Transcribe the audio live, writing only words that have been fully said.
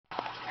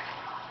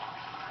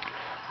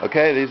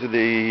Okay, these are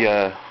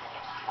the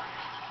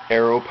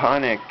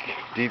aeroponic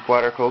deep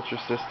water culture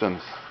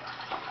systems,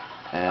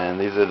 and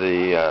these are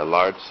the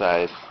large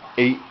size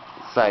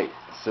 8-site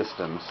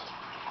systems.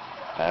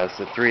 It's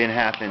a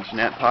 3.5-inch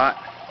net pot,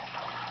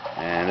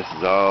 and this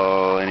is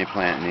all any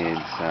plant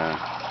needs.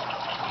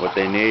 What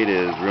they need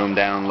is room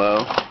down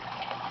low,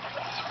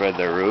 spread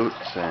their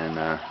roots, and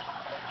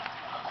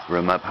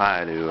room up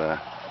high to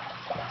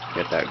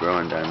get that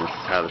growing done. This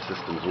is how the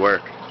systems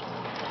work.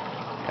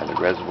 Got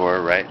the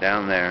reservoir right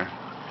down there,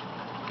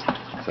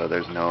 so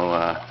there's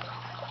no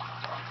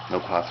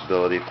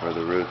possibility for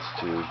the roots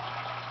to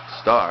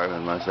starve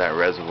unless that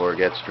reservoir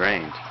gets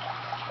drained.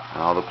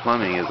 And all the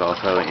plumbing is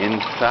also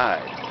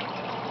inside,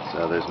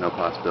 so there's no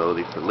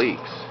possibility for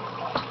leaks.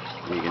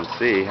 And you can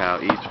see how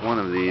each one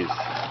of these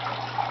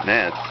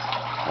nets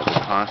has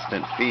a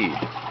constant feed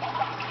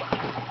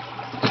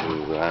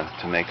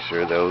to make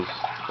sure those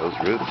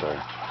roots are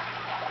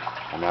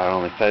not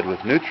only fed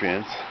with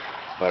nutrients,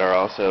 but are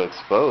also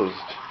exposed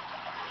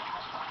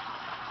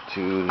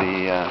to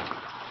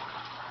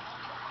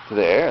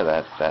the air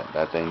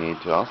that they need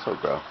to also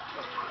grow.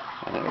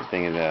 And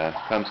everything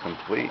comes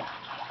complete.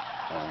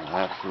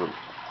 Absolute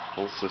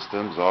full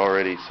systems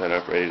already set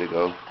up, ready to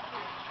go.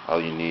 All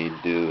you need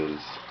to do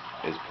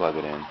is plug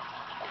it in.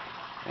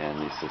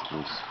 And these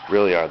systems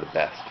really are the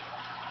best.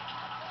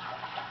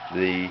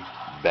 The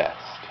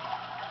best.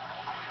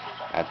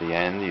 At the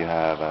end you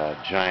have a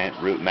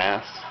giant root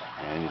mass,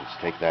 and you just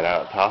take that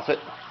out, toss it,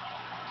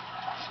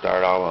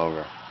 start all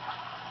over.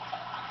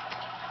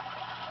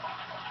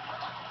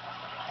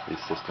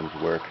 These systems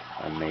work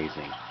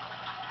amazing.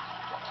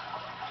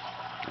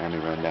 Let me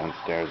run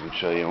downstairs and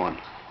show you one.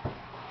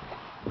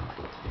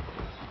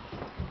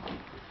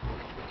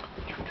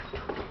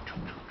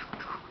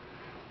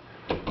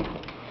 Do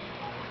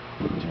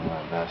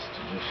my best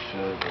to just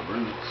show the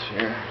roots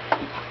here.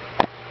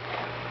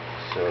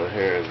 So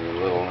here's a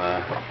little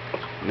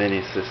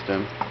mini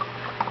system.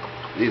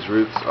 These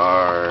roots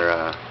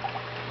are,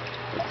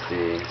 let's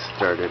see,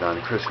 started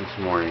on Christmas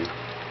morning,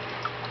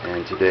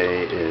 and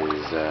today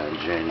is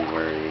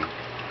January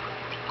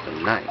the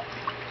 9th.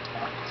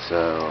 So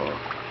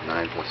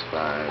 9 plus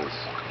 5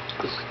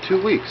 is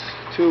 2 weeks.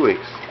 2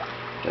 weeks.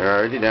 They're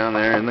already down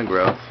there in the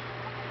growth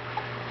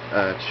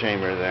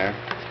chamber there,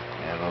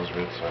 and those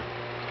roots are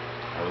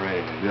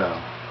ready to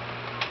go.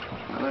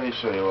 Now let me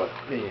show you what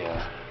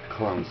the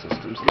clone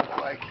systems look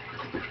like.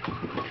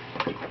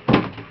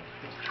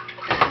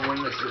 And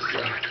when this is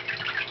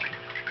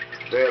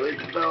fairly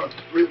developed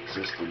root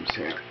systems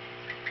here.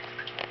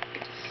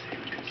 Let's see,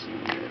 let me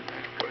zoom in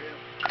there for you.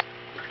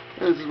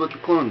 This is what the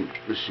clone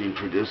machine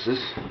produces.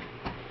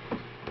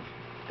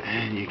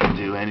 And you can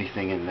do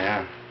anything in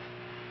there,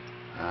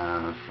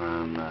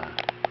 from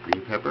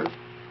green pepper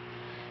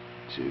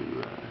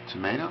to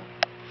tomato,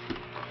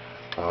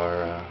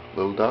 or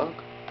little dog,